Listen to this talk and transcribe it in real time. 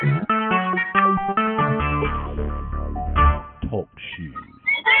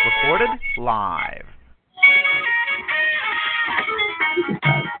live.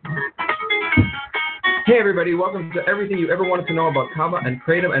 Hey everybody, welcome to everything you ever wanted to know about Kava and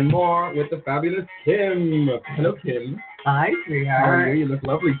Kratom and more with the fabulous Kim. Hello, Kim. Hi, sweetheart. How are you? You look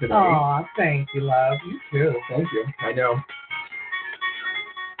lovely today. Aw, thank you, love. You too. Thank you. I know.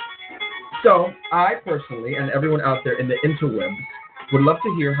 So, I personally, and everyone out there in the interwebs, would love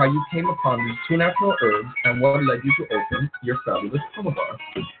to hear how you came upon these two natural herbs and what led you to open your fabulous Kava bar.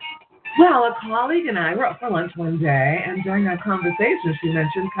 Well, a colleague and I were up for lunch one day, and during our conversation, she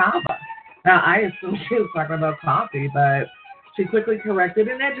mentioned Kava. Now, I assumed she was talking about coffee, but she quickly corrected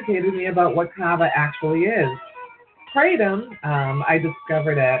and educated me about what Kava actually is. Kratom, I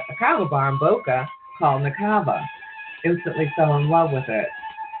discovered at a Kava bar in Boca called Kava. Instantly fell in love with it.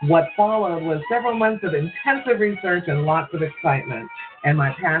 What followed was several months of intensive research and lots of excitement, and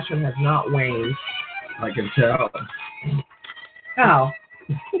my passion has not waned. I can tell. How?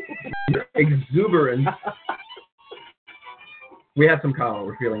 Your exuberance. We had some Kava.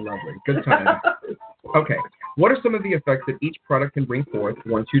 We're feeling lovely. Good time. Okay. What are some of the effects that each product can bring forth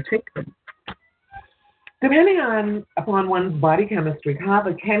once you take them? Depending upon one's body chemistry,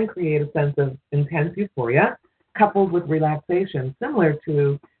 Kava can create a sense of intense euphoria coupled with relaxation, similar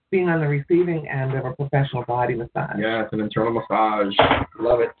to being on the receiving end of a professional body massage. Yeah, it's an internal massage.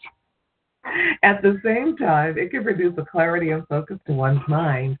 Love it. At the same time, it can produce a clarity and focus to one's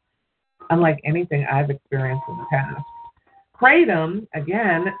mind, unlike anything I've experienced in the past. Kratom,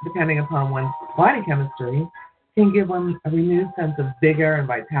 again, depending upon one's body chemistry, can give one a renewed sense of vigor and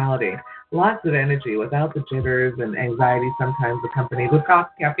vitality, lots of energy without the jitters and anxiety sometimes accompanied with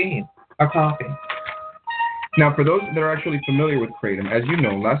caffeine or coffee. Now, for those that are actually familiar with Kratom, as you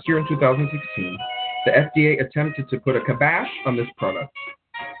know, last year in 2016, the FDA attempted to put a kibosh on this product.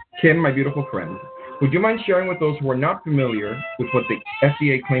 Kim, my beautiful friend, would you mind sharing with those who are not familiar with what the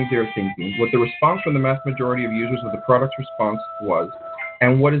FDA claims they are thinking, what the response from the vast majority of users of the product's response was,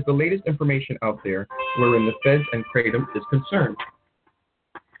 and what is the latest information out there wherein the feds and Kratom is concerned?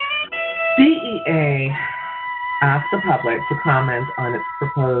 DEA asked the public to comment on its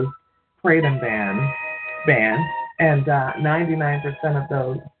proposed Kratom ban, and 99% of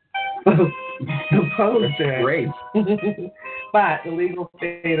those opposed it. Great. But the legal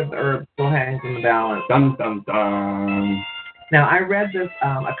fate of the herb still hangs in the balance. Dun, dun, dun. Now, I read this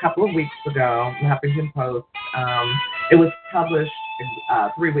a couple of weeks ago in Huffington Post. It was published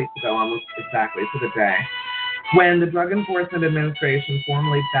 3 weeks ago, almost exactly to the day, when the Drug Enforcement Administration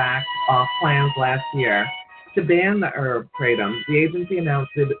formally backed off plans last year to ban the herb Kratom. The agency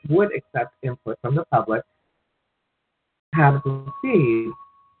announced it would accept input from the public how to proceed.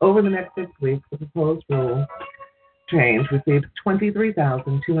 Over the next 6 weeks, the proposed rule change received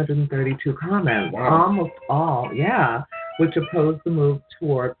 23,232 comments, wow. Almost all, which opposed the move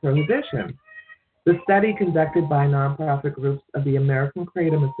toward prohibition. The study conducted by nonprofit groups of the American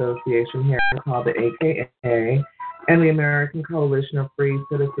Kratom Association, here called the AKA, and the American Coalition of Free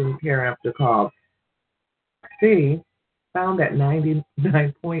Citizens, hereafter called C, found that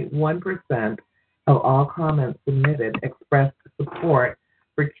 99.1% of all comments submitted expressed support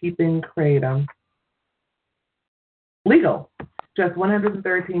for keeping Kratom legal. Just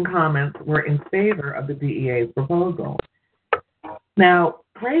 113 comments were in favor of the DEA's proposal. Now,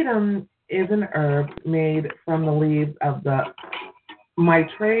 Kratom is an herb made from the leaves of the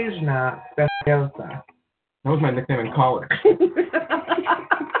Mitrasia speciosa. That was my nickname in college.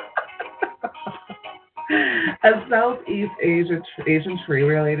 A Southeast Asian tree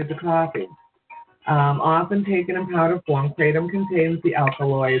related to coffee. Often taken in powder form, Kratom contains the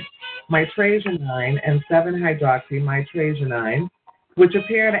alkaloids mitrasianine and 7-hydroxymitrasianine, which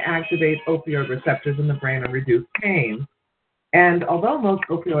appear to activate opioid receptors in the brain and reduce pain. And although most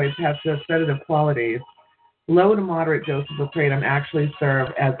opioids have sedative qualities, low to moderate doses of Kratom actually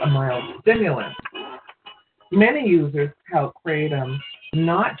serve as a mild stimulant. Many users tout Kratom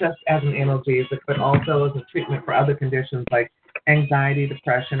not just as an analgesic, but also as a treatment for other conditions like anxiety,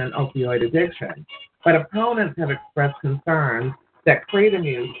 depression, and opioid addiction. But opponents have expressed concerns that Kratom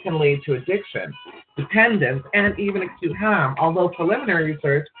use can lead to addiction, dependence, and even acute harm. Although preliminary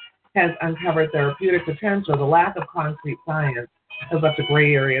research has uncovered therapeutic potential, the lack of concrete science has left a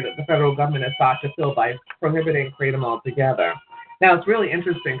gray area that the federal government has sought to fill by prohibiting Kratom altogether. Now, it's really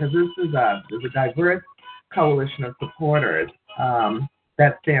interesting because this is a diverse coalition of supporters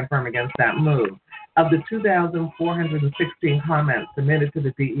that stand firm against that move. Of the 2,416 comments submitted to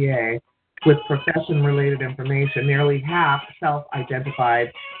the DEA with profession-related information, nearly half self-identified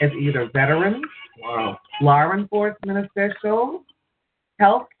as either veterans, law enforcement officials,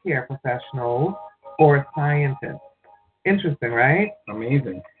 healthcare professionals, or scientists. Interesting, right?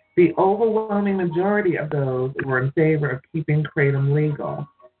 Amazing. The overwhelming majority of those were in favor of keeping kratom legal,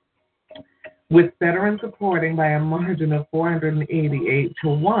 with veterans supporting by a margin of 488 to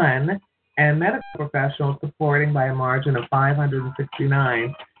 1, and medical professionals supporting by a margin of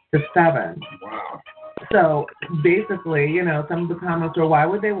 569 to 7. Wow. So basically, you know, some of the comments are, why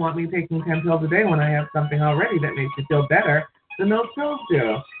would they want me taking 10 pills a day when I have something already that makes me feel better than those pills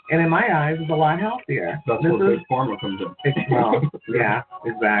do? And in my eyes, it's a lot healthier. That's where big pharma comes in. Well, yeah,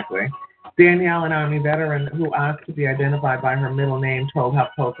 exactly. Danielle, an Army veteran who asked to be identified by her middle name, told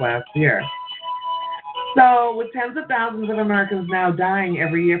HuffPost last year. So, with tens of thousands of Americans now dying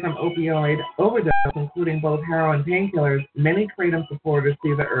every year from opioid overdose, including both heroin and painkillers, many kratom supporters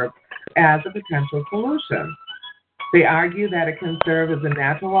see the herb as a potential solution. They argue that it can serve as a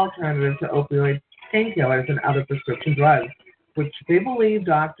natural alternative to opioid painkillers and other prescription drugs, which they believe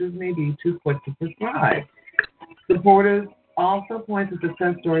doctors may be too quick to prescribe. Supporters also point to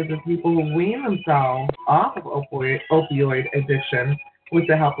success stories of people who wean themselves off of opioid addiction with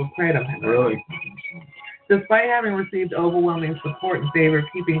the help of kratom. Really? Despite having received overwhelming support in favor of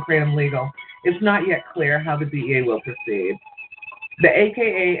keeping kratom legal, it's not yet clear how the DEA will proceed. The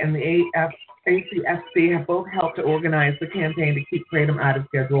AKA and the ACFC have both helped to organize the campaign to keep kratom out of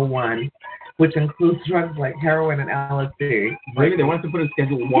Schedule 1, which includes drugs like heroin and LSD. Really? They want to put it in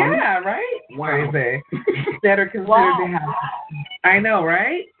Schedule 1? Yeah, right? Wow. Crazy. That are considered to have, I know,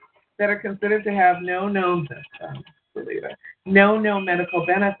 right? That are considered to have no known medical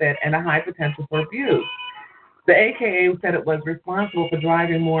benefit and a high potential for abuse. The AKA said it was responsible for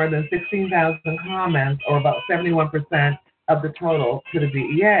driving more than 16,000 comments, or about 71% of the total, to the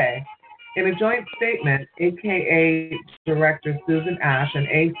DEA. In a joint statement, AKA Director Susan Ash and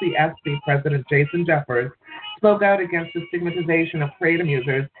ACFC President Jason Jeffers spoke out against the stigmatization of kratom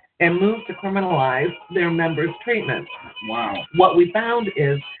users and moved to criminalize their members' treatment. Wow. What we found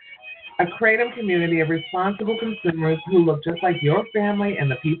is a kratom community of responsible consumers who look just like your family and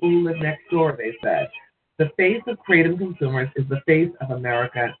the people who live next door, they said. The face of kratom consumers is the face of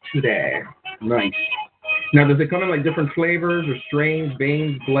America today. Nice. Now, does it come in like different flavors or strains,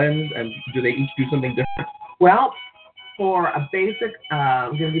 veins, blends, and do they each do something different? Well, for a basic,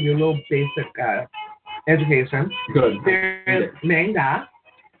 I'm going to give you a little basic education. Good. There's Manga,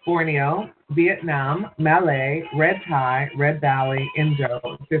 Borneo, Vietnam, Malay, Red Thai, Red Valley,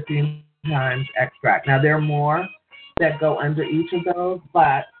 Indo, 15 times extract. Now, there are more that go under each of those,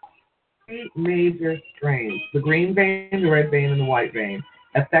 but 3 major strains, the green vein, the red vein, and the white vein.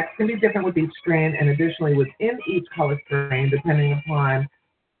 Effects can be different with each strain, and additionally within each color strain, depending upon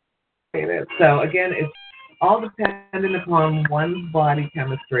what it is. So again, it's all dependent upon one's body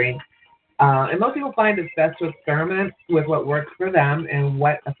chemistry. And most people find it's best to experiment with what works for them and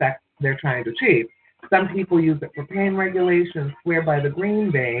what effects they're trying to achieve. Some people use it for pain regulation, swear by the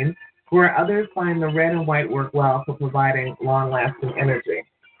green vein, where others find the red and white work well for providing long-lasting energy.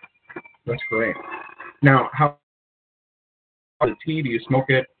 That's great. Now, how the tea? Do you smoke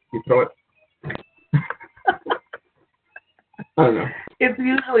it? You throw it? I don't know. It's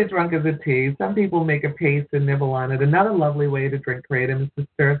usually drunk as a tea. Some people make a paste and nibble on it. Another lovely way to drink kratom is to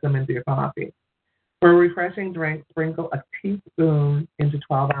stir some into your coffee. For a refreshing drink, sprinkle a teaspoon into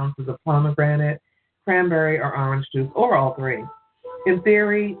 12 ounces of pomegranate, cranberry, or orange juice, or all 3. In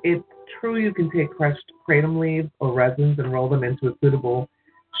theory, it's true you can take crushed kratom leaves or resins and roll them into a suitable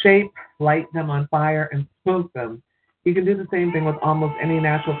shape, light them on fire, and smoke them. You can do the same thing with almost any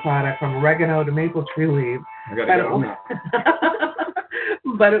natural product, from oregano to maple tree leaves.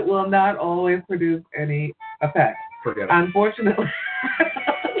 But it will not always produce any effect. Forget it.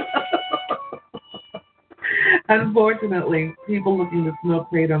 Unfortunately, people looking to smoke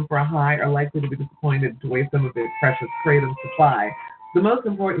kratom for a high are likely to be disappointed to waste some of their precious kratom supply. The most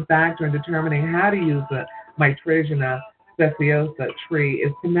important factor in determining how to use the Mitrasia speciosa tree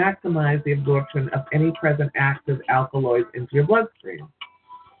is to maximize the absorption of any present active alkaloids into your bloodstream.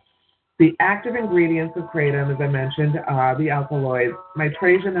 The active ingredients of kratom, as I mentioned, are the alkaloids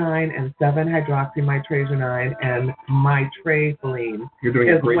Mitrasia 9 and 7-hydroxymitrasia 9 and mitraphyline. You're doing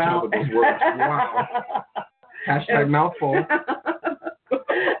a great job with those words. Wow. Hashtag mouthful.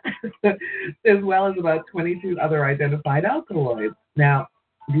 As well as about 22 other identified alkaloids. Now,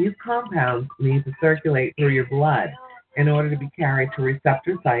 these compounds need to circulate through your blood in order to be carried to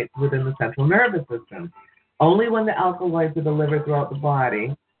receptor sites within the central nervous system. Only when the alkaloids are delivered throughout the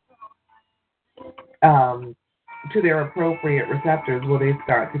body to their appropriate receptors will they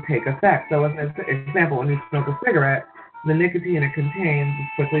start to take effect. So, as an example, when you smoke a cigarette, the nicotine it contains is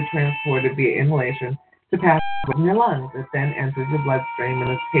quickly transported via inhalation to pass in your lungs. It then enters your bloodstream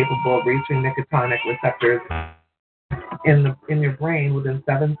and is capable of reaching nicotinic receptors in your brain within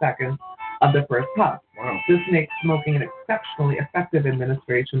 7 seconds of the first puff. Wow. This makes smoking an exceptionally effective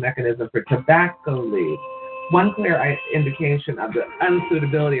administration mechanism for tobacco leaves. One clear indication of the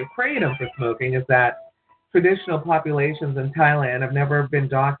unsuitability of kratom for smoking is that traditional populations in Thailand have never been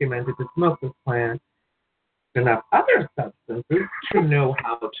documented to smoke this plant. Enough other substances to know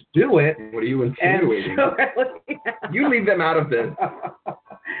how to do it. What are you insinuating? You leave them out of this.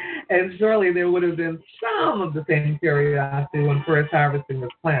 And surely there would have been some of the same curiosity when first harvesting this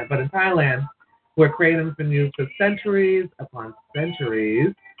plant. But in Thailand, where kratom's been used for centuries upon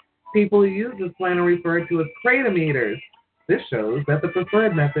centuries, people who use this plant are referred to as kratom eaters. This shows that the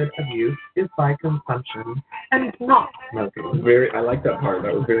preferred method of use is by consumption and not smoking. I like that part.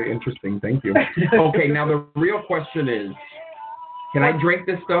 That was very interesting. Thank you. Okay, now the real question is, can I drink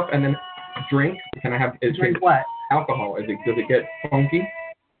this stuff and then drink? Can I have drink what? Alcohol. Does it get funky?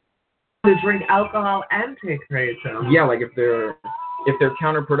 To drink alcohol and take kratom. Yeah, like if they're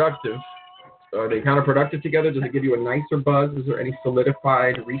counterproductive. Are they counterproductive together? Does it give you a nicer buzz? Is there any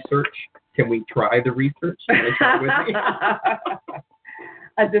solidified research? Can we try the research? Can I try it with me?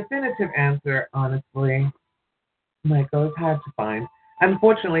 A definitive answer, honestly, Michael, is hard to find.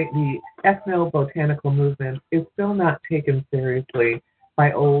 Unfortunately, the ethnobotanical movement is still not taken seriously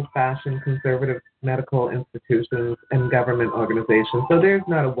by old-fashioned conservative medical institutions and government organizations. So there's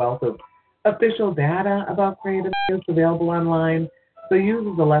not a wealth of official data about kratom use available online. So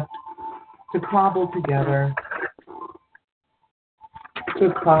users are left to cobble together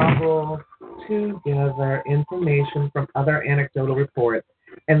information from other anecdotal reports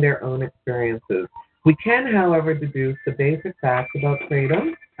and their own experiences. We can, however, deduce the basic facts about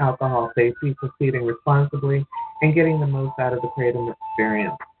kratom, alcohol safety, proceeding responsibly, and getting the most out of the kratom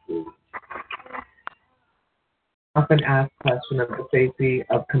experience. Often asked question of the safety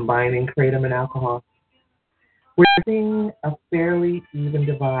of combining kratom and alcohol. We're seeing a fairly even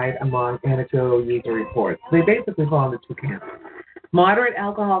divide among anecdotal user reports. They basically fall into two camps. Moderate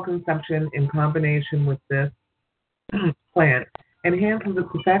alcohol consumption in combination with this plant enhances its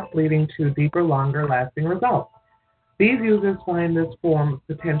effects, leading to deeper, longer lasting results. These users find this form of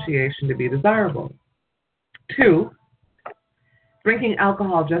potentiation to be desirable. 2, drinking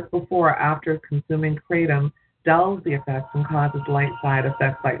alcohol just before or after consuming kratom dulls the effects and causes light side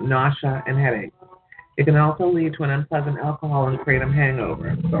effects like nausea and headache. It can also lead to an unpleasant alcohol and kratom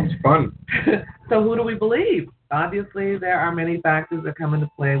hangover. Sounds fun. So who do we believe? Obviously, there are many factors that come into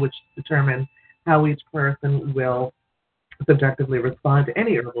play which determine how each person will subjectively respond to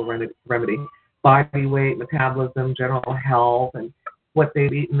any herbal remedy. Body weight, metabolism, general health, and what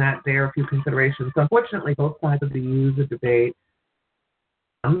they've eaten that day are a few considerations. So unfortunately, both sides of the user debate,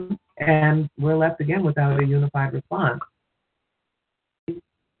 and we're left again without a unified response.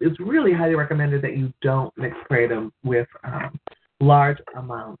 It's really highly recommended that you don't mix kratom with large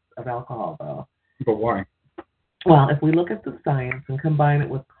amounts of alcohol, though. But why? Well, if we look at the science and combine it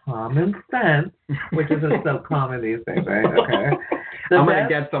with common sense, which isn't so common these days, right? Okay. I'm going to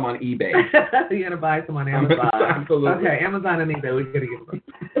get some on eBay. You're going to buy some on Amazon. Absolutely. Okay, Amazon and eBay, we got to get them.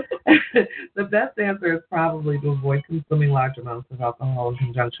 The best answer is probably to avoid consuming large amounts of alcohol in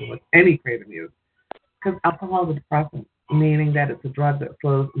conjunction with any kratom use. Because alcohol is a depressant, meaning that it's a drug that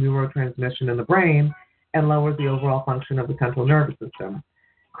slows neurotransmission in the brain and lowers the overall function of the central nervous system.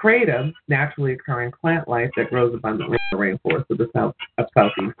 Kratom, naturally occurring plant life that grows abundantly in the rainforest of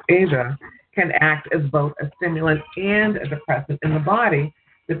Southeast Asia, can act as both a stimulant and a depressant in the body,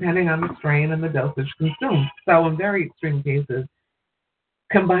 depending on the strain and the dosage consumed. So in very extreme cases,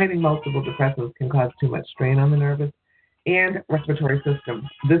 combining multiple depressants can cause too much strain on the nervous and respiratory system.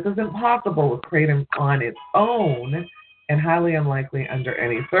 This isn't possible with kratom on its own and highly unlikely under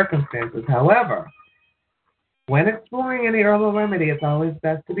any circumstances. However, when exploring any herbal remedy, it's always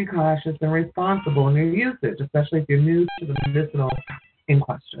best to be cautious and responsible in your usage, especially if you're new to the medicinal in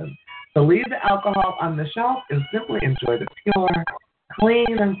question. So leave the alcohol on the shelf and simply enjoy the pure, clean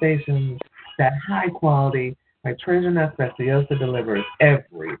sensations that high quality nitrogenous Preciosa delivers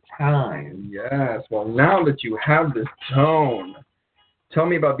every time. Yes. Well, now that you have this tone, tell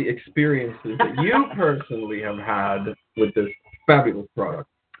me about the experiences that you personally have had with this fabulous product.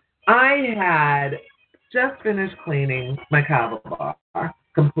 I had just finished cleaning my Kava bar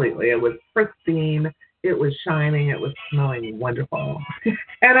completely. It was pristine. It was shining. It was smelling wonderful.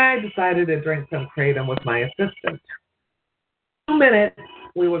 And I decided to drink some kratom with my assistant. 2 minutes,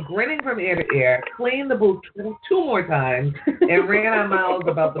 we were grinning from ear to ear, cleaned the booth 2 more times, and ran our mouths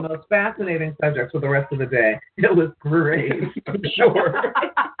about the most fascinating subjects for the rest of the day. It was great. Sure.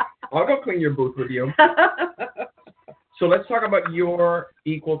 I'll go clean your booth with you. So let's talk about your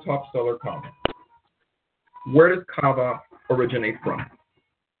equal top seller comment. Where does kava originate from?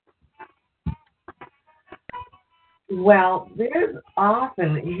 Well, there's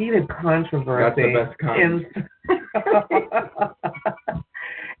often heated controversy That's the best kind.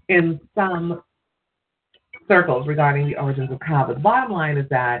 in some circles regarding the origins of kava. The bottom line is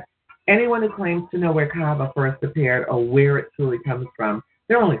that anyone who claims to know where kava first appeared or where it truly comes from,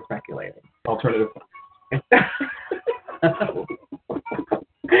 they're only speculating. Alternative.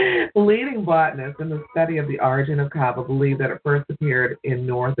 Leading botanists in the study of the origin of kava believe that it first appeared in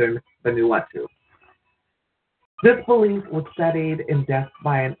northern Vanuatu. This belief was studied in depth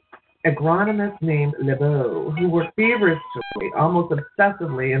by an agronomist named Lebeau, who worked feverishly, almost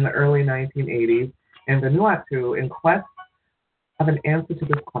obsessively in the early 1980s in Vanuatu in quest of an answer to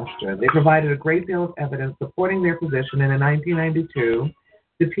this question. They provided a great deal of evidence supporting their position, and in 1992,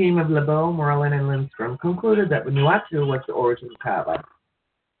 the team of Lebeau, Merlin, and Lindstrom concluded that Vanuatu was the origin of kava.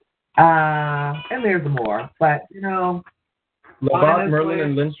 And there's more, but, you know... Lebeau, Merlin,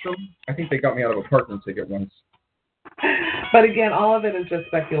 and Lindstrom, I think they got me out of a parking ticket once. But again, all of it is just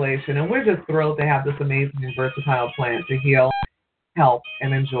speculation, and we're just thrilled to have this amazing and versatile plant to heal, help,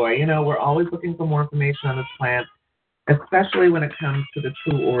 and enjoy. You know, we're always looking for more information on this plant, especially when it comes to the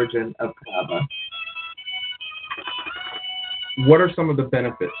true origin of kava. What are some of the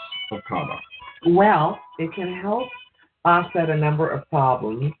benefits of kava? Well, it can help offset a number of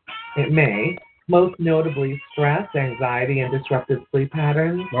problems. It may, most notably stress, anxiety, and disrupted sleep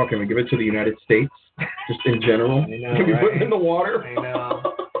patterns. Well, can we give it to the United States, just in general? I know, can we right? put it in the water? I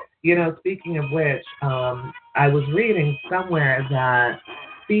know. You know, speaking of which, I was reading somewhere that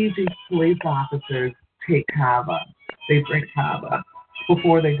Fiji police officers take kava. They drink kava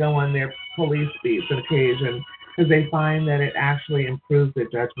before they go on their police beats on occasion because they find that it actually improves their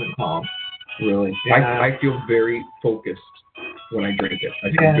judgment call. Really? Yeah. I feel very focused when I drink it. I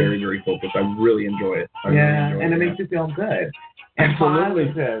feel very, very focused. I really enjoy it. I really enjoy and it it makes you feel good. And absolutely.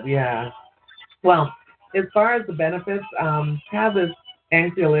 Positive, yeah. Well, as far as the benefits, kava's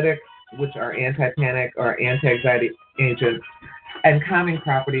anxiolytics, which are anti-panic or anti-anxiety agents, and calming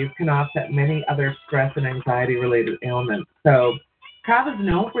properties can offset many other stress and anxiety-related ailments. So kava is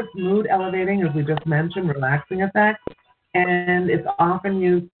known for its mood elevating, as we just mentioned, relaxing effects, and it's often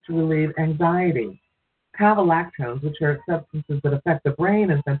used to relieve anxiety. Kava lactones, which are substances that affect the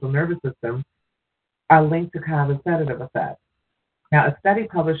brain and central nervous system, are linked to kava's sedative effects. Now, a study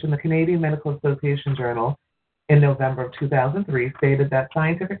published in the Canadian Medical Association Journal in November of 2003 stated that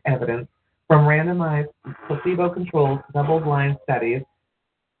scientific evidence from randomized placebo-controlled double-blind studies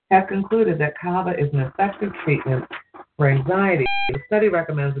have concluded that kava is an effective treatment for anxiety. The study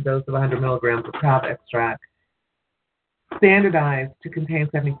recommends a dose of 100 milligrams of kava extract, standardized to contain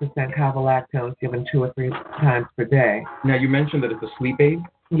 70% kava lactones given 2 or 3 times per day. Now, you mentioned that it's a sleep aid.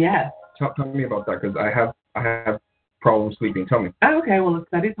 Yes. Tell me about that, because I have problems sleeping. Tell me. Okay, well, a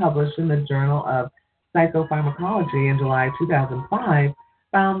study published in the Journal of Psychopharmacology in July 2005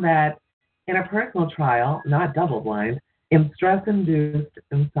 found that in a personal trial, not double-blind, in stress-induced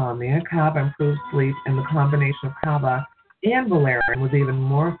insomnia, kava improved sleep, and the combination of kava and valerian was even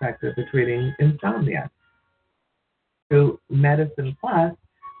more effective at treating insomnia. Through Medicine Plus,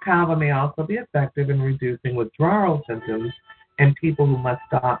 kava may also be effective in reducing withdrawal symptoms in people who must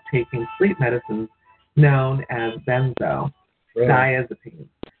stop taking sleep medicines known as benzodiazepines.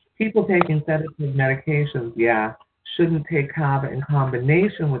 People taking sedative medications, shouldn't take kava in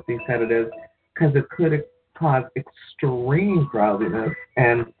combination with these sedatives because it could cause extreme drowsiness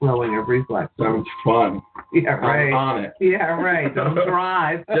and slowing of reflexes. Sounds fun. Yeah, right. I'm on it. Yeah, right. Don't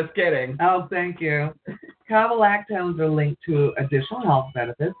drive. Just kidding. Oh, thank you. Kava lactones are linked to additional health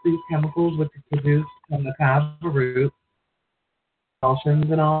benefits. These chemicals, which are produced from the kava root, emulsions,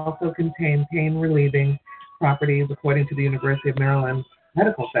 and also contain pain-relieving properties, according to the University of Maryland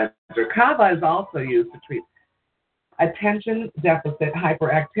Medical Center. Kava is also used to treat attention deficit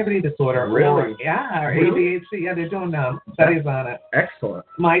hyperactivity disorder. Really? Or ADHD. Yeah, they're doing studies on it. Excellent.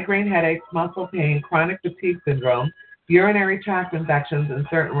 Migraine headaches, muscle pain, chronic fatigue syndrome, urinary tract infections, and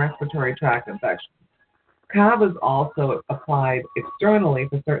certain respiratory tract infections. Kava is also applied externally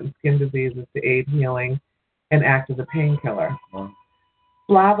for certain skin diseases to aid healing and act as a painkiller. Wow.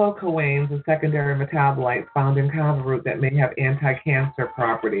 Flavonoids, a secondary metabolite found in kava root that may have anti-cancer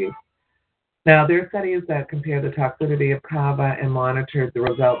properties. Now, there are studies that compare the toxicity of kava and monitored the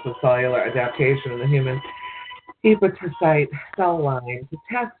results of cellular adaptation in the human hepatocyte cell line. To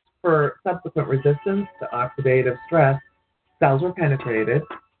test for subsequent resistance to oxidative stress, cells were penetrated,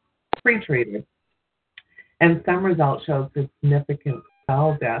 pre-treated, and some results showed significant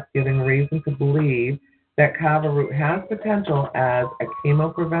cell death, giving reason to believe that kava root has potential as a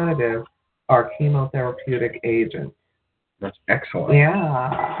chemopreventative are chemotherapeutic agents. That's excellent.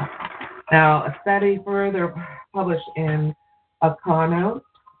 Yeah. Now, a study further published in Oncotarget,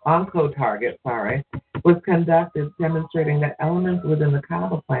 was conducted demonstrating that elements within the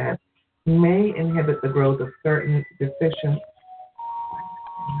Kava plant may inhibit the growth of certain deficient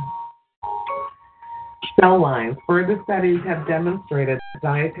cell lines. Further studies have demonstrated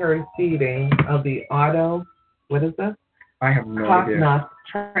dietary feeding of the I have no idea.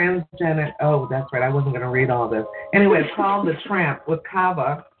 transgenic. Oh, that's right. I wasn't going to read all this. Anyway, it's called the tramp with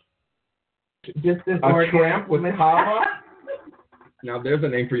Kava. Tramp with Kava? Now there's a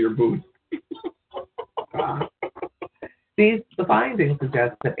name for your booth. The findings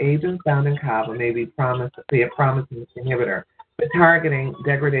suggest that agents found in Kava may be a promising inhibitor, but targeting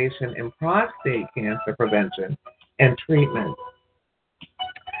degradation in prostate cancer prevention and treatment.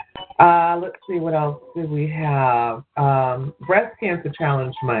 Let's see, what else do we have? Breast cancer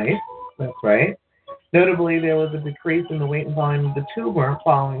challenge mice, that's right. Notably, there was a decrease in the weight and volume of the tumor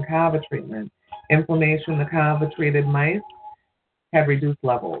following Kava treatment. Inflammation in the Kava-treated mice had reduced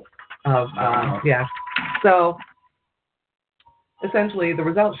levels of, So, essentially, the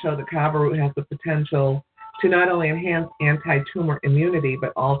results show that Kava root has the potential to not only enhance anti-tumor immunity,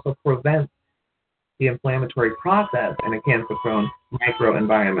 but also prevent the inflammatory process in a cancer-prone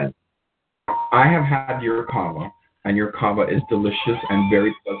microenvironment. I have had your Kava, and your Kava is delicious and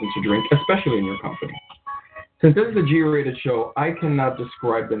very pleasant to drink, especially in your company. Since this is a G-rated show, I cannot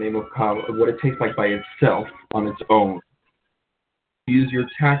describe the name of Kava, what it tastes like by itself on its own. Use your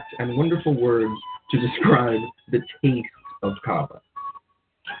tact and wonderful words to describe the taste of Kava.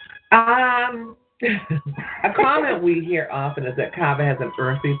 A comment we hear often is that Kava has an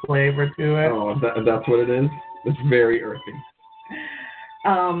earthy flavor to it. Oh, that's what it is? It's very earthy.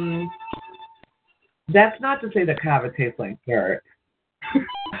 That's not to say that Kava tastes like dirt.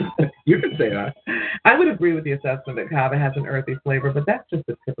 You can say that. I would agree with the assessment that Kava has an earthy flavor, but that's just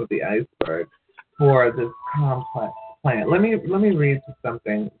the tip of the iceberg for this complex plant. Let me read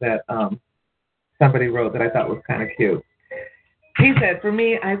something that somebody wrote that I thought was kind of cute. He said, for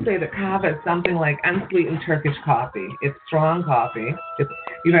me, I'd say that Kava is something like unsweetened Turkish coffee. It's strong coffee.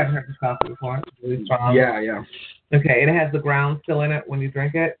 You've had Turkish coffee before? It's really strong. Yeah. Okay, it has the ground still in it when you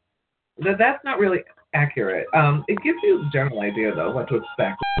drink it. That's not really accurate. It gives you a general idea, though, what to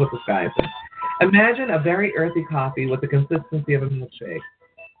expect, what the sky is. Imagine a very earthy coffee with the consistency of a milkshake.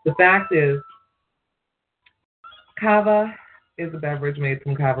 The fact is, Kava is a beverage made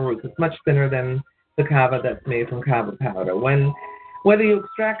from Kava roots. It's much thinner than the Kava that's made from Kava powder. Whether you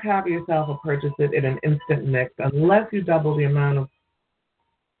extract Kava yourself or purchase it in an instant mix, unless you double the amount of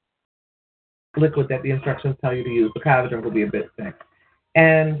liquid that the instructions tell you to use, the Kava drink will be a bit thick.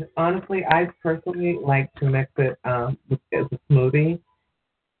 And honestly, I personally like to mix it as a smoothie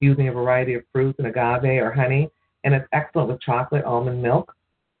using a variety of fruits and agave or honey, and it's excellent with chocolate almond milk.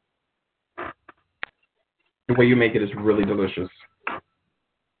 The way you make it is really delicious.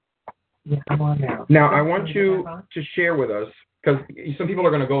 Yeah, come on now. Now, I want you to share with us, because some people are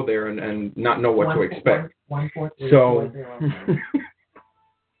going to go there and not know what to expect.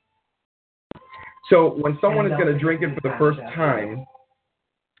 So when someone is going to drink it for the first time,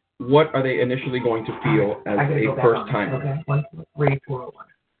 what are they initially going to feel as a first timer? Okay, 1, 2, 3, 4, 1.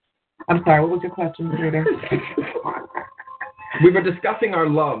 I'm sorry, what was your question, Rita? We were discussing our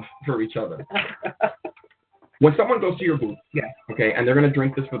love for each other. When someone goes to your booth, okay, and they're going to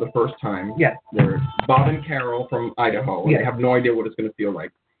drink this for the first time, they're Bob and Carol from Idaho, and they have no idea what it's going to feel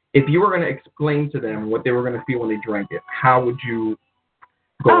like. If you were going to explain to them what they were going to feel when they drank it, how would you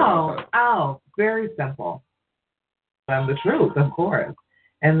go about that? Oh, very simple. The truth, of course.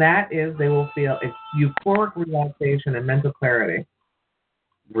 And that is they will feel euphoric relaxation and mental clarity.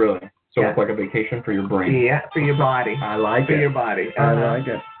 Really? So it's like a vacation for your brain? Yeah, for your body. I like it. For your body. I like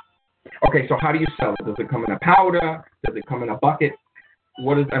it. Okay, so how do you sell it? Does it come in a powder? Does it come in a bucket?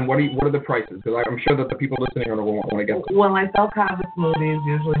 What are the prices? Because I'm sure that the people listening are going to want to get them. Well, I sell Kava smoothies,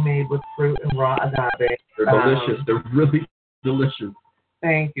 usually made with fruit and raw agave. They're delicious. They're really delicious.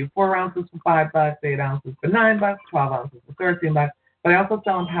 Thank you. 4 ounces for $5, 8 ounces for $9, 12 ounces for $13. But I also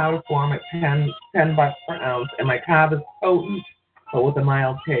sell in powder form at $10 per ounce, and my Kava is potent, but with a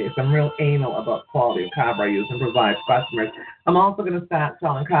mild taste. I'm real anal about quality of Kava I use and provide to customers. I'm also going to start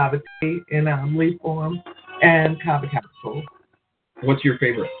selling Kava tea in leaf form and Kava capsules. What's your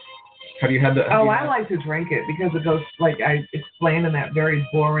favorite? Have you had the? I like to drink it because it goes, like I explained in that very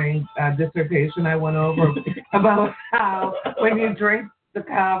boring dissertation I went over about how when you drink the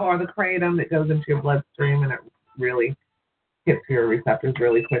Kava or the kratom, it goes into your bloodstream and it really hits your receptors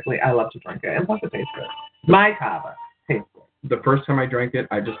really quickly. I love to drink it, and plus it tastes good. My Kava tastes good. the first time I drank it,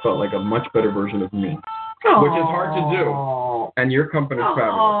 I just felt like a much better version of me, which is hard to do. And your company's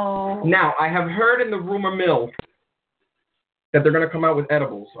fabulous. Now, I have heard in the rumor mill that they're going to come out with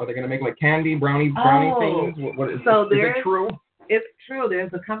edibles. Are they going to make like candy, brownie things? Is it true? It's true.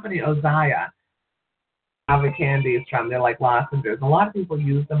 There's a company, Ozaya, Kava candies from. They're like lozenges. A lot of people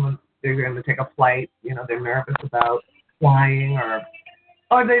use them when they're going to take a flight. You know, they're nervous about flying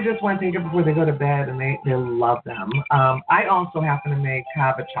or they just want to take it before they go to bed, and they love them. I also happen to make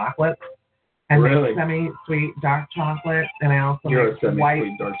Kava chocolate. And make semi-sweet dark chocolate, and I also You're make a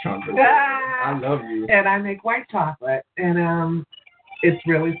semi-sweet dark chocolate. I love you. And I make white chocolate, and it's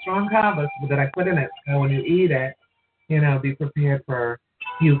really strong kava that I put in it. So when you eat it, you know, be prepared for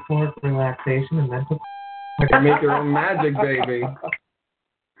euphoric relaxation and mental. You make your own magic, baby.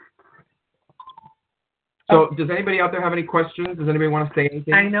 So, does anybody out there have any questions? Does anybody want to say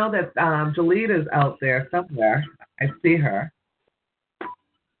anything? I know that Jolita's out there somewhere. I see her.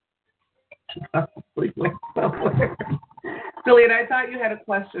 Jolita, I thought you had a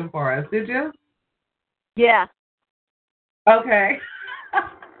question for us. Did you? Yeah. Okay.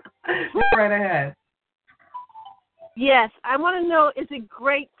 Go right ahead. Yes, I want to know, is it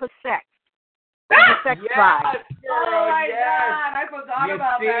great for sex? The sex drive. Oh my God, I forgot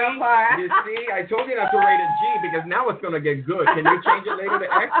about that part. You see, I told you not to rate it G because now it's going to get good. Can you change it later to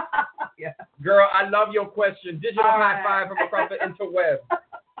X? Yeah. Girl, I love your question. Digital high five from across the interweb.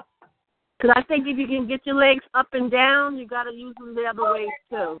 Because I think if you can get your legs up and down, you got to use them the other way,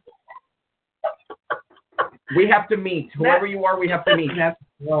 too. We have to meet. Whoever you are, we have to meet. That's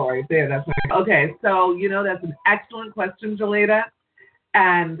right there. That's right. Okay, so, you know, that's an excellent question, Jolita.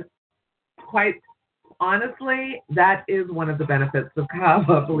 And quite honestly, that is one of the benefits of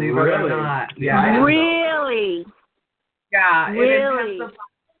Kava, believe it or not. Yeah. Really? Yeah. Really? It intensifies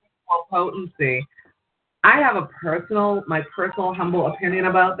potency. I have my personal humble opinion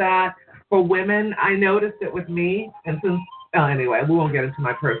about that. For women, I noticed it with me, and since anyway, we won't get into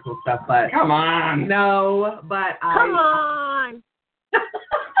my personal stuff, but come on, no, but come on,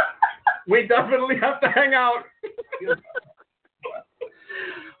 we definitely have to hang out.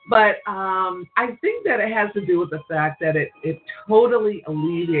 But I think that it has to do with the fact that it totally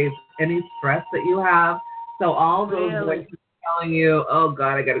alleviates any stress that you have. So all those voices telling you, oh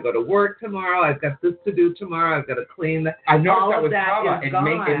God, I got to go to work tomorrow. I've got this to do tomorrow. I've got to clean the. I noticed that with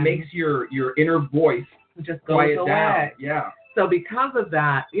Kava. It makes your inner voice just quiet goes down. away. Yeah. So because of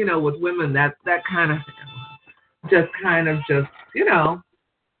that, you know, with women, that kind of you know,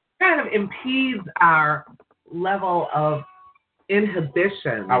 kind of impedes our level of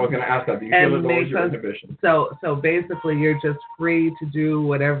inhibition. I was going to ask that. Do you feel it lowers your inhibition? So basically, you're just free to do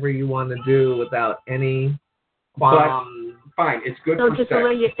whatever you want to do without any qualms. Fine, it's good so for just sex. The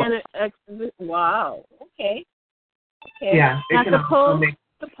way you wow. Okay. Yeah. Now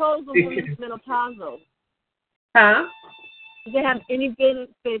suppose a woman's menopausal. Huh? Do they have any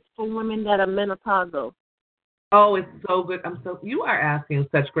benefits for women that are menopausal? Oh, it's so good. You are asking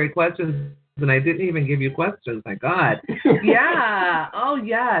such great questions, and I didn't even give you questions. My God. Yeah. Oh,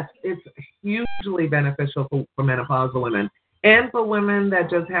 yes. It's hugely beneficial for menopausal women and for women that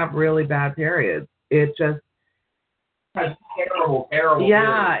just have really bad periods. It just has terrible.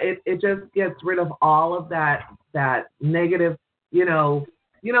 Yeah, it just gets rid of all of that negative, you know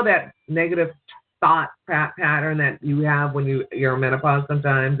that negative thought pattern that you have when you're in menopause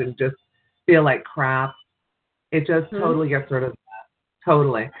sometimes and just feel like crap. It just totally gets rid of that.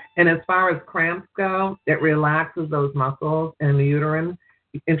 Totally. And as far as cramps go, it relaxes those muscles and the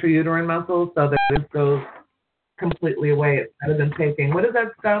intrauterine muscles so that this goes completely away. It's better than taking, what is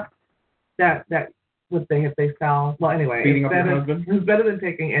that stuff that if they sell? Well, anyway, beating up your husband? It's better than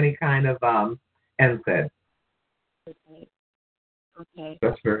taking any kind of NSAID. Okay.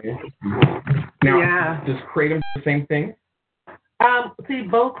 That's very interesting. Now, does Kratom do the same thing? See,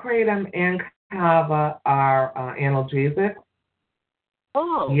 both Kratom and Kava are analgesic.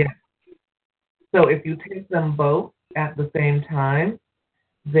 Oh. Yeah. So if you take them both at the same time,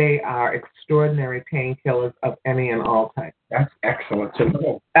 they are extraordinary painkillers of any and all types. That's excellent to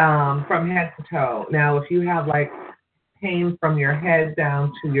know. From head to toe. Now, if you have like pain from your head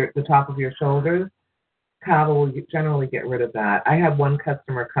down to the top of your shoulders, Kava will generally get rid of that. I had one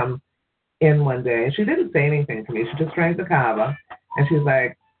customer come in one day, and she didn't say anything to me. She just drank the Kava, and she's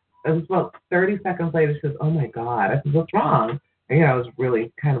like, it was about 30 seconds later, she says, oh my God. I said, what's wrong? And, I was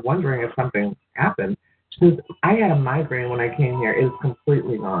really kind of wondering if something happened. She says, I had a migraine when I came here. It was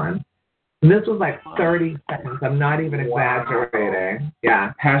completely gone. And this was like 30 seconds. I'm not even exaggerating.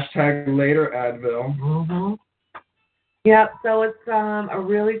 Yeah. Hashtag later Advil. Mm-hmm. Yeah, so it's a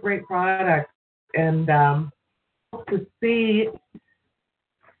really great product. And to see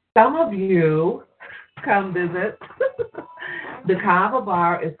some of you come visit. The Kava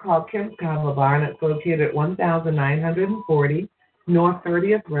Bar is called Kim's Kava Bar, and it's located at 1940 North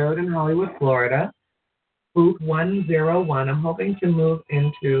 30th Road in Hollywood, Florida, booth 101. I'm hoping to move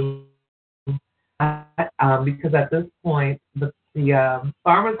into, because at this point, the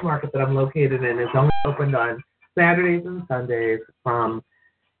farmer's market that I'm located in is only opened on Saturdays and Sundays from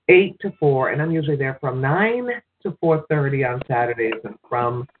 8 to 4, and I'm usually there from 9 to 4:30 on Saturdays and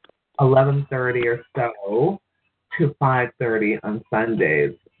from 11:30 or so to 5:30 on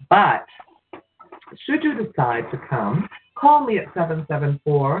Sundays. But should you decide to come, call me at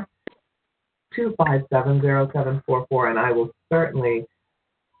 774-257-0744, and I will certainly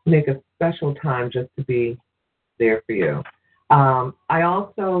make a special time just to be there for you. I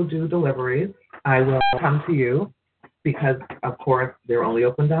also do deliveries. I will come to you because, of course, they're only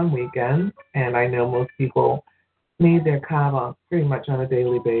opened on weekends, and I know most people need their Kava pretty much on a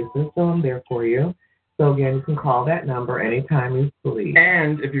daily basis, so I'm there for you. So, again, you can call that number anytime you please.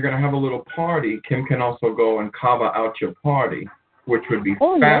 And if you're going to have a little party, Kim can also go and Kava out your party, which would be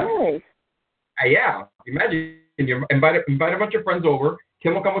fabulous. Nice. Yeah. Imagine you invite a bunch of friends over.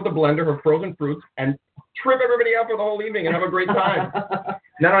 Kim will come with a blender, her frozen fruits, and trip everybody out for the whole evening and have a great time.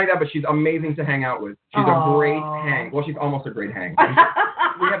 Not only that, but she's amazing to hang out with. She's a great hang. Well, she's almost a great hang.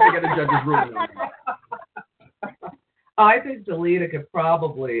 We have to get a judge's ruling on that. I think Delita could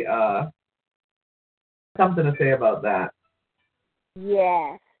probably something to say about that.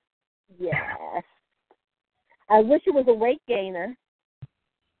 Yes. I wish it was a weight gainer.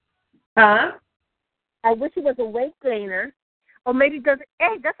 Huh? I wish it was a weight gainer. Or maybe does it,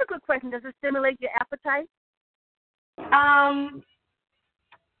 hey, that's a good question. Does it stimulate your appetite?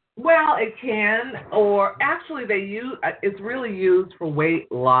 Well, it can, or actually it's really used for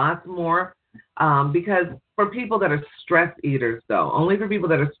weight loss more, because for people that are stress eaters, though, only for people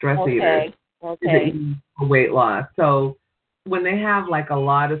that are stress eaters, is it used for weight loss. So when they have like a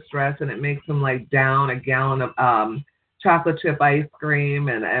lot of stress and it makes them like down a gallon of chocolate chip ice cream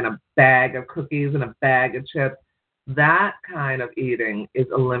and a bag of cookies and a bag of chips, that kind of eating is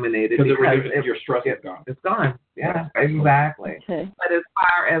eliminated because your stress is gone. It's gone. Yeah, exactly. Okay. But as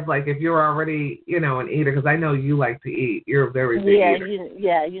far as like if you're already, an eater, because I know you like to eat, you're a very big eater.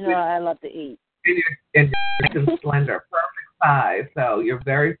 I love to eat. And you're slender, perfect size. So you're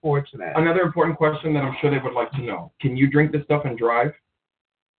very fortunate. Another important question that I'm sure they would like to know: can you drink this stuff and drive?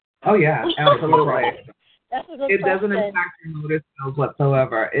 Oh yeah, absolutely. That's a good it question. Doesn't impact your motor skills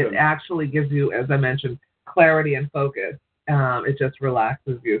whatsoever. It actually gives you, as I mentioned, clarity and focus. It just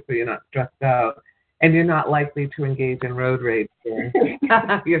relaxes you so you're not stressed out. And you're not likely to engage in road rage during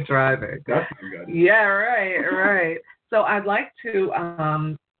you're driving. That's good. Yeah, right. So I'd like to,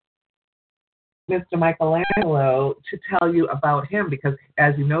 Mr. Michelangelo, to tell you about him because,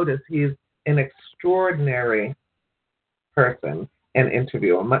 as you notice, he's an extraordinary person and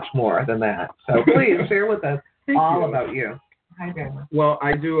interviewer, much more than that. So please share with us about you. Hi, Dan. Well,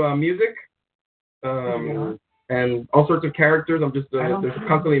 I do music. And all sorts of characters. I'm just there's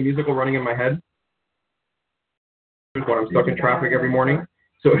constantly a musical running in my head when I'm stuck in traffic every morning.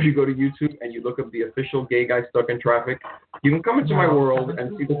 So if you go to YouTube and you look up the official Gay Guy Stuck in Traffic, you can come into my world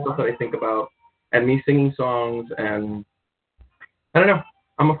and see the stuff that I think about and me singing songs. And I don't know,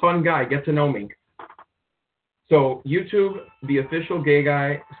 I'm a fun guy. Get to know me. So YouTube, the official Gay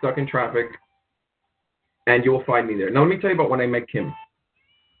Guy Stuck in Traffic, and you will find me there. Now let me tell you about when I met Kim.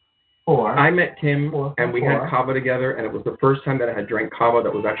 I met Kim, and we had Kava together, and it was the first time that I had drank Kava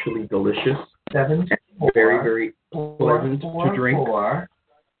that was actually delicious. Very, very pleasant to drink.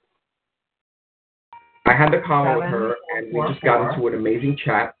 I had the Kava with her, and we just got into an amazing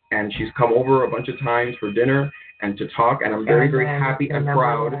chat, and she's come over a bunch of times for dinner and to talk, and I'm very, very happy and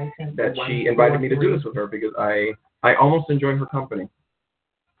proud that she invited me to do this with her because I almost enjoy her company.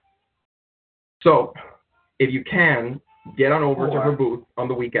 So, if you can, get on over to her booth on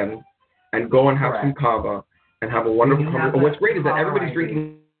the weekend and go and have some Kava and have a wonderful conversation. What's great is that everybody's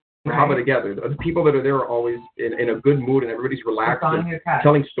drinking Kava together. The people that are there are always in a good mood and everybody's relaxed and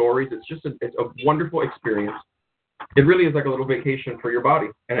telling stories. It's just it's a wonderful experience. It really is like a little vacation for your body,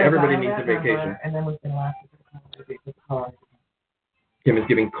 and everybody needs a vacation. And then we can laugh at the card. Kim is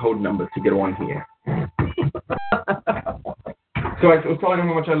giving code number to get on here. So I was telling him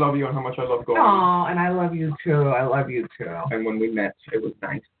how much I love you and how much I love going. Oh, and I love you too. And when we met, it was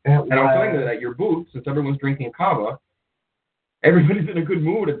nice. And I was telling them that at your booth, since everyone's drinking Kava, everybody's in a good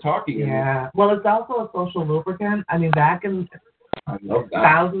mood and talking. Yeah. Well, it's also a social lubricant. I mean, back in I love that.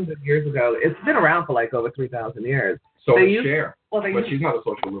 thousands of years ago, it's been around for like over 3,000 years. So does Cher. Well, but she's not a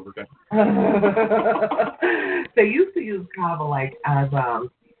social lubricant. They used to use Kava like as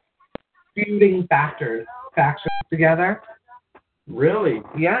feuding factions together. Really?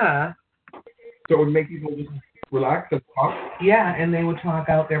 Yeah. So it would make people just relax and talk? Yeah, and they would talk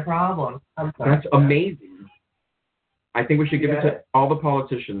out their problems. That's amazing. I think we should give it to all the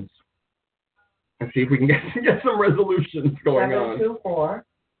politicians and see if we can get some resolutions going 724. on.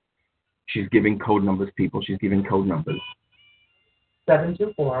 She's giving code numbers, people. She's giving code numbers.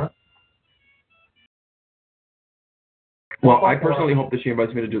 724. Well, I personally hope that she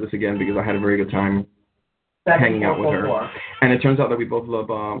invites me to do this again because I had a very good time hanging out with her. And it turns out that we both love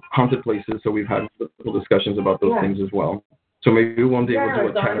haunted places, so we've had little discussions about those things as well. So maybe one day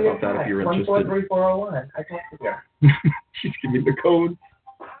we'll do a chat about that if you're interested. 143401. I texted you. She's giving me the code.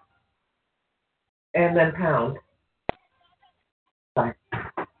 And then pound. Sorry.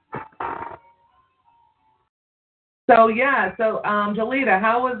 So Jolita,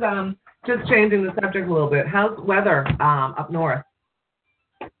 how was just changing the subject a little bit? How's weather up north?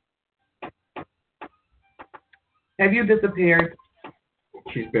 Have you disappeared?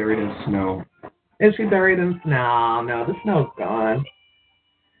 She's buried in snow. Is she buried in snow? No, the snow's gone.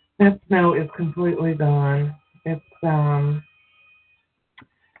 That snow is completely gone. It's I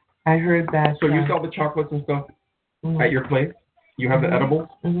heard that. So you sell the chocolates and stuff at your place? You have the edibles?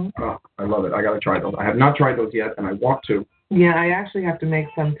 Mm-hmm. Oh, I love it. I got to try those. I have not tried those yet, and I want to. Yeah, I actually have to make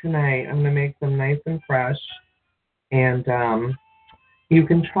some tonight. I'm going to make them nice and fresh, and you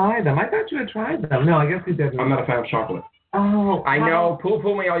can try them. I thought you had tried them. No, I guess you didn't. I'm not a fan of chocolate. Oh. I know.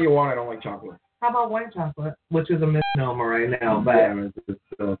 Pull me all you want. I don't like chocolate. How about white chocolate? Which is a misnomer, I know, but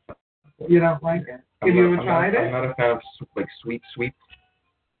you don't like it? Have you ever tried it? I'm not a fan of like sweet.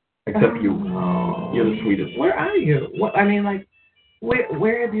 Except you. You're the sweetest. Where are you? What I mean, like,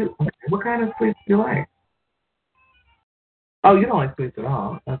 where have you? What kind of sweets do you like? Oh, you don't like sweets at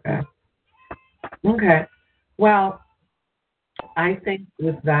all. Okay. Well, I think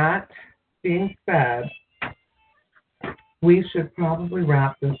with that being said, we should probably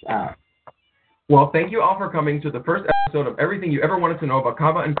wrap this up. Well, thank you all for coming to the first episode of Everything You Ever Wanted to Know About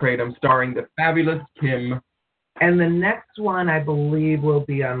Kava and Kratom, starring the fabulous Kim. And the next one, I believe, will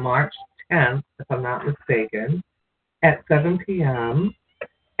be on March 10th, if I'm not mistaken, at 7 p.m.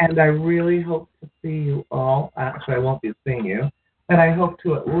 And I really hope to see you all. Actually, I won't be seeing you, but I hope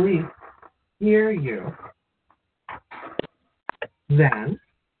to at least hear you then.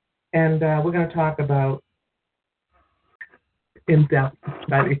 And we're going to talk about in-depth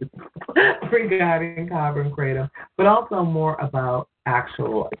studies regarding Kava and Kratom, but also more about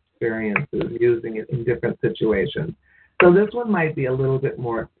actual experiences using it in different situations. So this one might be a little bit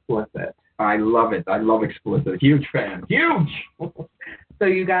more explicit. I love it. I love explicit. Huge fan. Huge! So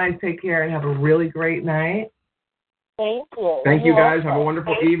you guys take care and have a really great night. Thank you. Thank you guys. Have a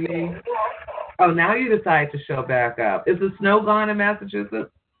wonderful evening. Oh, now you decide to show back up. Is the snow gone in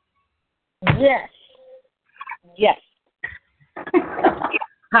Massachusetts? Yes.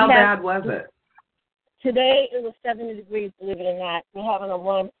 How bad was it? Today it was 70 degrees, believe it or not. We're having a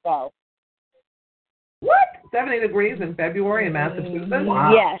warm spell. What? 70 degrees in February in Massachusetts?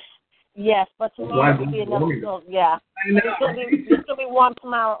 Wow. Yes, but tomorrow will be another snow. Yeah. I know. It's going to be warm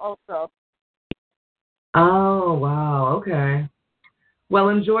tomorrow also. Oh, wow. Okay. Well,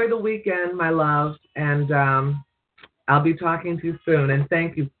 enjoy the weekend, my love, and I'll be talking to you soon. And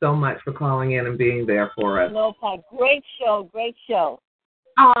thank you so much for calling in and being there for us. No problem. Great show.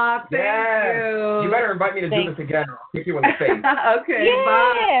 Aw, thank you. You better invite me to do this again or I'll kick you in the face. Okay, yes.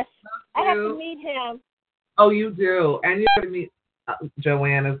 bye. I have to meet him. Oh, you do. And you're going to meet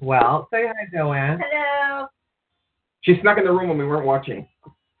Joanne as well. Say hi, Joanne. Hello. She snuck in the room when we weren't watching.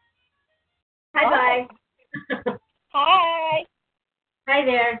 Hi, bye. Hi. Hi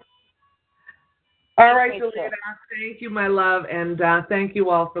there. All right, Juliana. Thank you, my love, and thank you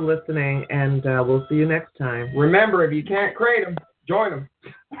all for listening, and we'll see you next time. Remember, if you can't crate them, join them.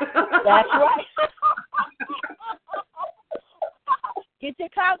 That's right. Get your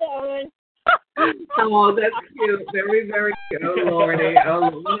collar on. Oh, that's cute. Very, very cute. Oh, Lordy. Oh,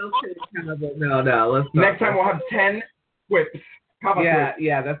 no. Let's Next time we'll have 10 whips.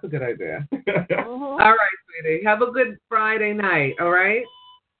 Yeah, that's a good idea. All right, sweetie. Have a good Friday night, all right?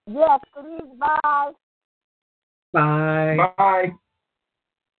 Yes, please. Bye. Bye. Bye.